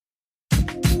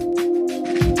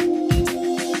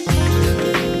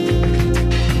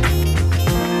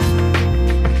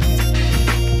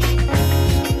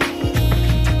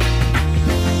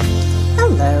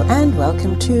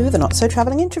welcome to the Not So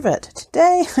Traveling Introvert.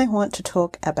 Today I want to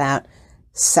talk about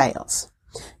sales.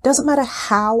 Doesn't matter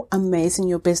how amazing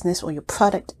your business or your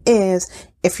product is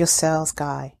if your sales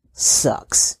guy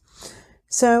sucks.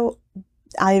 So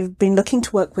I've been looking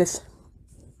to work with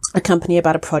a company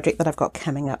about a project that I've got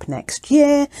coming up next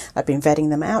year. I've been vetting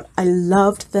them out. I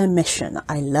loved their mission.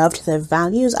 I loved their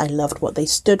values. I loved what they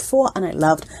stood for, and I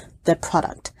loved their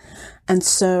product. And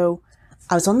so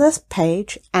I was on this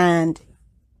page and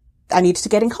I needed to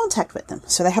get in contact with them.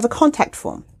 So they have a contact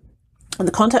form. And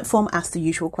the contact form asks the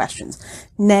usual questions.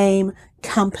 Name,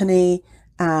 company,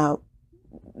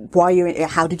 why you're in,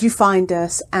 how did you find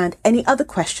us, and any other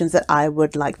questions that I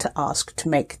would like to ask to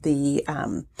make the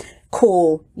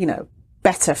call,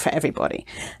 better for everybody.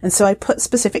 And so I put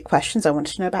specific questions. I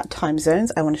wanted to know about time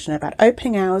zones. I wanted to know about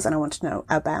opening hours, and I wanted to know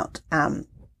about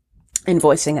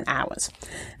invoicing and hours.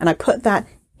 And I put that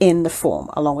in the form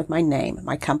along with my name,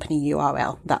 my company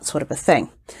URL, that sort of a thing.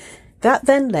 That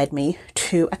then led me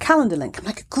to a calendar link. I'm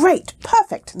like, great,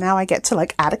 perfect. Now I get to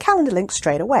add a calendar link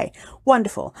straight away.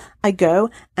 Wonderful. I go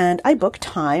and I book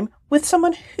time with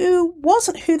someone who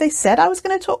wasn't who they said I was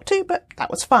going to talk to, but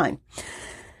that was fine.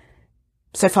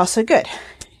 So far, so good.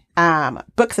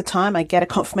 Book the time. I get a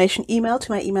confirmation email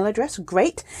to my email address.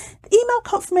 Great. The email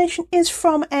confirmation is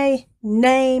from a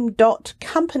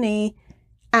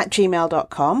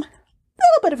name.company@gmail.com. A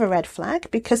little bit of a red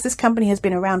flag because this company has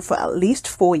been around for at least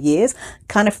 4 years.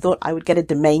 Kind of thought I would get a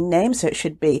domain name, so it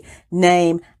should be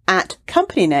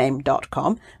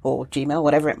name@companyname.com or Gmail,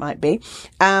 whatever it might be.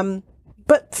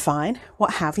 But fine,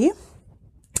 what have you.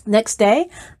 Next day,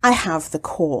 I have the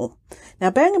call.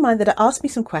 Now, bearing in mind that it asked me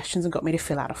some questions and got me to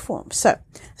fill out a form. So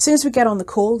as soon as we get on the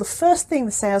call, the first thing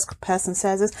the salesperson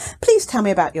says is, please tell me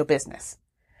about your business.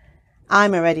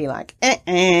 I'm already like,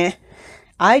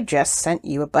 I just sent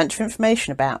you a bunch of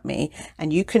information about me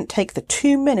and you couldn't take the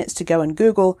 2 minutes to go and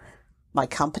Google my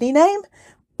company name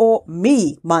or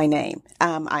my name.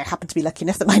 I happen to be lucky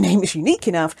enough that my name is unique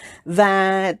enough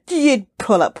that you'd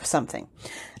pull up something.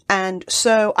 And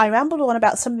so I rambled on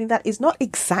about something that is not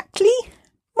exactly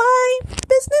my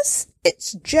business.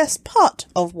 It's just part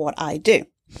of what I do.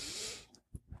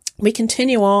 We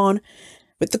continue on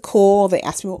with the call. They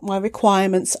ask me what my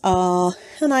requirements are,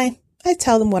 and I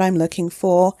tell them what I'm looking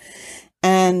for.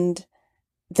 And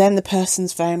then the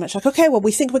person's very much like, okay, well,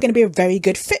 we think we're going to be a very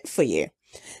good fit for you.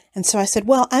 And so I said,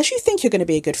 well, as you think you're going to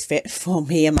be a good fit for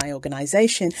me and my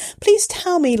organization, please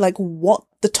tell me what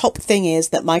the top thing is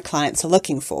that my clients are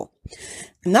looking for.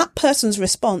 And that person's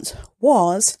response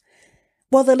was,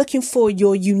 well, they're looking for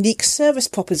your unique service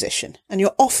proposition and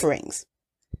your offerings.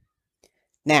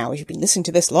 Now, if you've been listening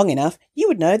to this long enough, you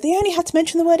would know they only had to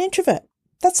mention the word introvert.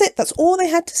 That's it. That's all they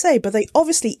had to say. But they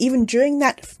obviously, even during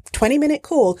that 20-minute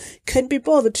call, couldn't be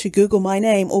bothered to Google my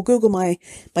name or Google my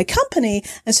company.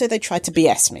 And so they tried to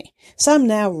BS me. So I'm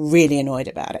now really annoyed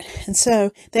about it. And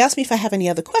so they asked me if I have any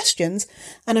other questions.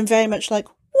 And I'm very much like,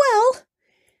 well,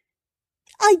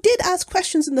 I did ask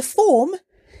questions in the form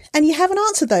and you haven't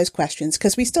answered those questions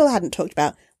because we still hadn't talked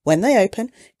about when they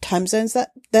open, time zones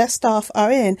that their staff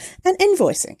are in, and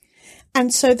invoicing.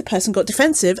 And so the person got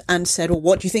defensive and said, well,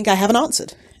 what do you think I haven't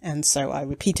answered? And so I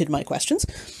repeated my questions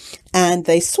and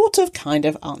they kind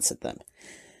of answered them.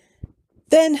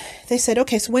 Then they said,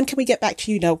 okay, so when can we get back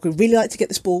to you? Now, we'd really like to get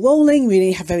this ball rolling. We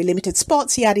only have very limited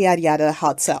spots, yada, yada, yada,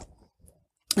 hard sell.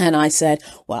 And I said,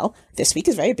 well, this week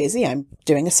is very busy. I'm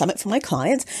doing a summit for my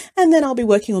clients, and then I'll be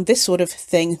working on this sort of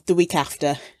thing the week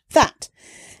after that.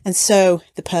 And so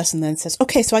the person then says,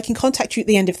 okay, so I can contact you at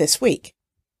the end of this week.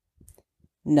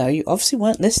 No, you obviously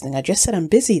weren't listening. I just said I'm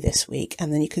busy this week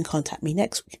and then you can contact me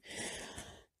next week.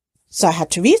 So I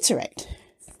had to reiterate.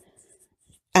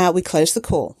 We closed the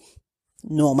call.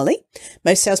 Normally,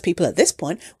 most salespeople at this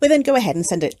point will then go ahead and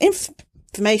send an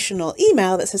informational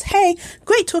email that says, hey,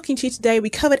 great talking to you today. We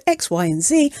covered X, Y, and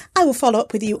Z. I will follow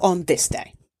up with you on this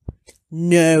day.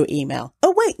 No email.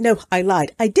 Oh, wait, no, I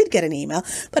lied. I did get an email,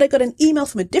 but I got an email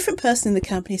from a different person in the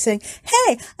company saying,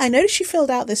 hey, I noticed you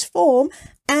filled out this form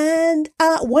and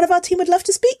one of our team would love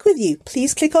to speak with you.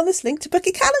 Please click on this link to book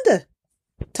a calendar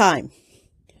time.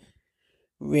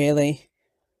 Really?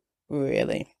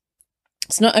 So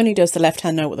not only does the left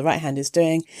hand know what the right hand is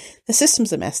doing, the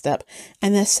systems are messed up,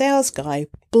 and their sales guy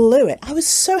blew it. I was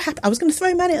so happy. I was going to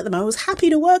throw money at them. I was happy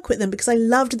to work with them because I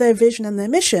loved their vision and their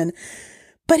mission.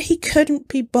 But he couldn't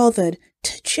be bothered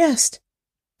to just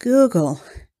Google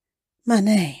my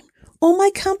name or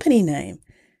my company name.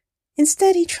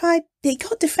 Instead, he got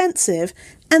defensive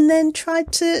and then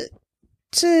tried to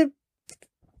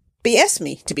BS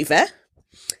me, to be fair.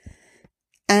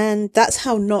 And that's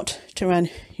how not to run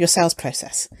your sales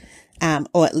process.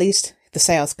 Or at least the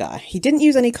sales guy. He didn't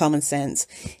use any common sense.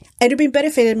 It'd have been better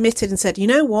if he admitted and said, you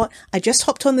know what? I just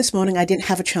hopped on this morning. I didn't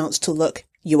have a chance to look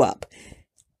you up.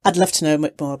 I'd love to know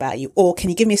more about you. Or can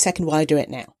you give me a second while I do it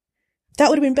now? That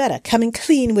would have been better. Coming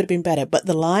clean would have been better. But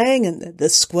the lying and the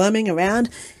squirming around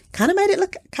kind of made it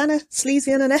look kind of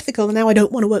sleazy and unethical. And now I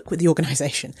don't want to work with the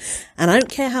organization. And I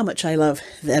don't care how much I love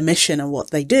their mission and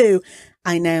what they do.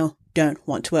 I now don't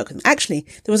want to work with them. Actually,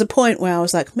 there was a point where I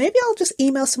was like, maybe I'll just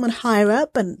email someone higher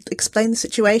up and explain the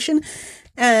situation.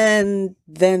 And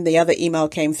then the other email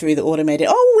came through that automated,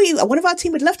 one of our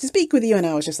team would love to speak with you. And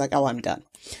I was just like, I'm done.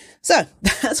 So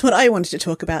that's what I wanted to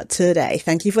talk about today.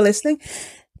 Thank you for listening.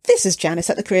 This is Janice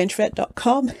at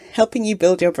thecareerintrovert.com, helping you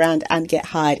build your brand and get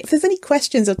hired. If there's any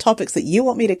questions or topics that you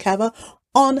want me to cover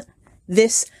on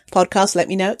this podcast, let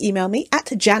me know. Email me at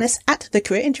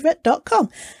janice@thecareerintrovert.com.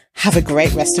 Have a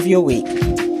great rest of your week.